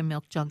them out in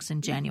milk jugs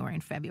in January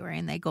and February,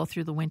 and they go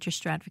through the winter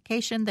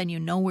stratification. Then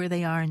you know where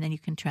they are, and then you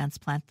can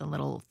transplant the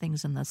little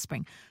things in the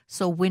spring.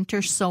 So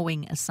winter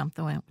sowing is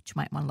something which you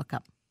might want to look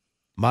up.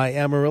 My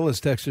amaryllis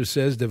texter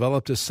says,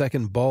 developed a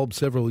second bulb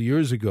several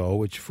years ago,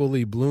 which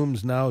fully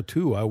blooms now,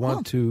 too. I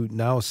want to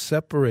now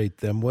separate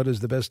them. What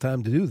is the best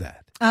time to do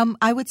that?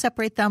 I would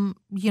separate them,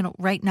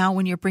 right now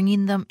when you're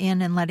bringing them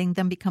in and letting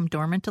them become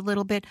dormant a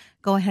little bit.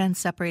 Go ahead and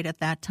separate at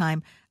that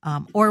time,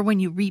 or when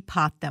you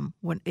repot them.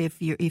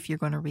 If you're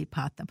going to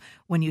repot them,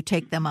 when you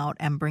take them out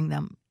and bring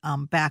them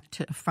back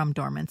from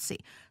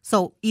dormancy.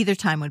 So either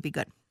time would be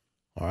good.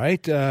 All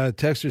right.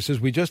 Texter says,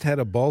 we just had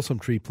a balsam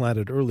tree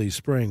planted early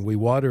spring. We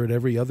water it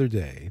every other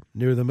day.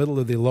 Near the middle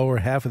of the lower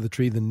half of the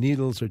tree, the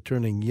needles are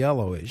turning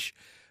yellowish.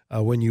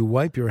 When you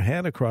wipe your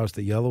hand across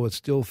the yellow, it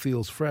still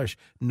feels fresh.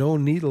 No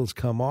needles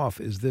come off.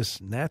 Is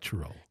this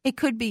natural? It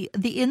could be.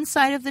 The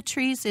inside of the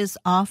trees is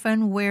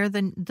often where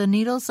the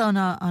needles on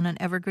an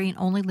evergreen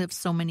only live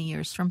so many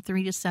years, from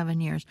 3 to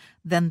 7 years.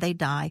 Then they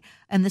die.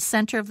 And the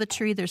center of the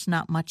tree, there's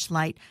not much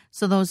light,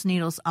 so those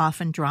needles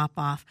often drop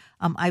off.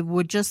 I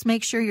would just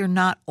make sure you're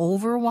not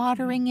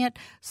overwatering it.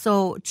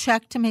 So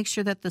check to make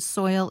sure that the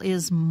soil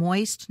is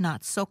moist,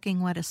 not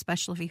soaking wet,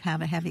 especially if you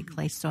have a heavy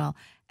clay soil,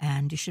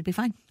 and you should be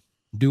fine.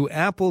 Do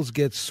apples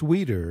get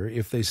sweeter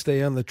if they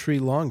stay on the tree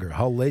longer?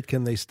 How late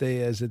can they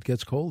stay as it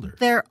gets colder?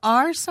 There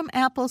are some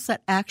apples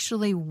that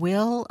actually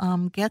will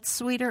get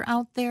sweeter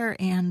out there,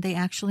 and they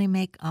actually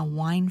make a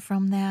wine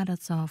from that.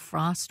 It's a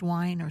frost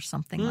wine or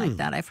something like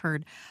that, I've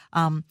heard.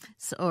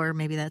 Or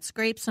maybe that's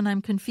grapes, and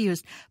I'm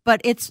confused.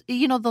 But it's,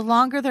 the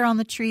longer they're on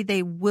the tree,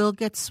 they will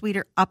get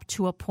sweeter up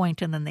to a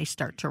point, and then they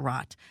start to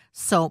rot.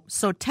 So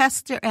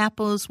test your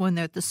apples when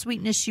they're at the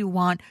sweetness you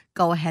want.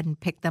 Go ahead and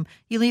pick them.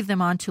 You leave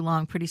them on too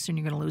long, pretty soon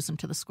you're going to lose them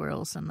to the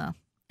squirrels and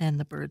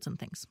the birds and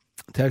things.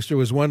 Texter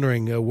was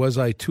wondering, was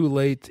I too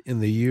late in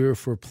the year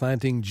for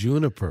planting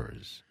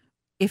junipers?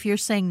 If you're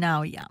saying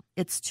now, yeah,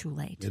 it's too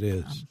late. It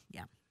is.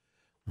 Yeah.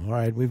 All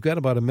right, we've got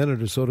about a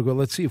minute or so to go.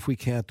 Let's see if we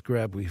can't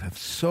grab. We have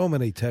so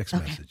many text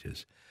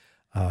messages.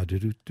 Let's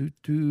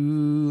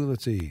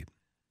see.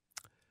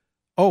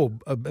 Oh,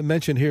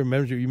 mention here,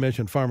 you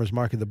mentioned Farmers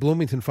Market. The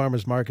Bloomington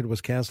Farmers Market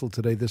was canceled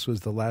today. This was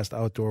the last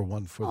outdoor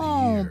one for the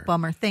year. Oh,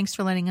 bummer. Thanks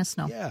for letting us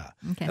know. Yeah.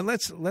 Okay. And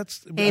let's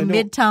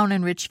Midtown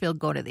and Richfield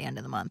go to the end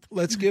of the month.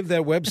 Let's give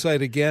that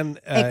website again.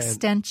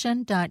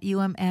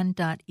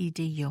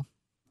 Extension.umn.edu.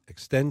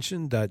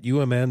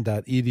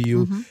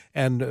 Extension.umn.edu.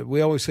 And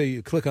we always say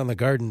you click on the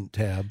garden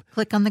tab.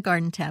 Click on the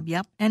garden tab,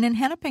 yep. And in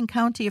Hennepin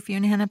County, if you're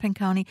in Hennepin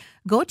County,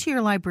 go to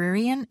your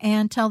librarian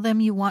and tell them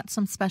you want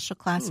some special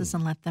classes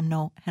and let them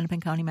know.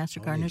 Hennepin County Master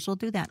Gardeners will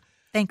do that.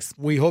 Thanks.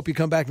 We hope you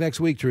come back next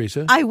week,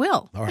 Teresa. I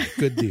will. All right,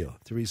 good deal.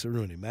 Teresa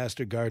Rooney,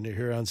 Master Gardener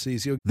here on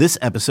CCO. This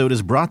episode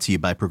is brought to you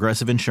by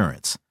Progressive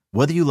Insurance.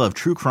 Whether you love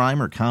true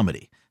crime or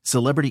comedy,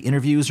 celebrity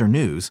interviews or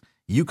news,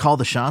 you call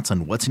the shots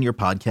on what's in your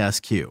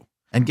podcast queue.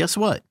 And guess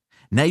what?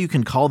 Now you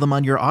can call them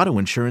on your auto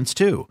insurance,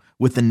 too,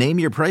 with the Name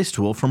Your Price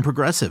tool from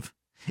Progressive.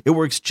 It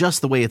works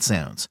just the way it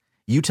sounds.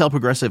 You tell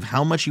Progressive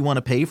how much you want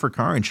to pay for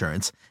car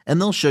insurance, and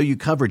they'll show you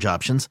coverage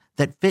options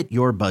that fit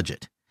your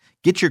budget.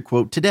 Get your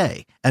quote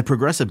today at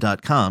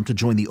Progressive.com to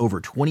join the over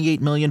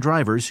 28 million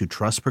drivers who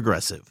trust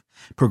Progressive.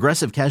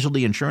 Progressive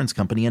Casualty Insurance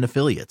Company and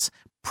Affiliates.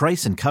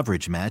 Price and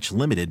coverage match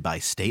limited by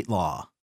state law.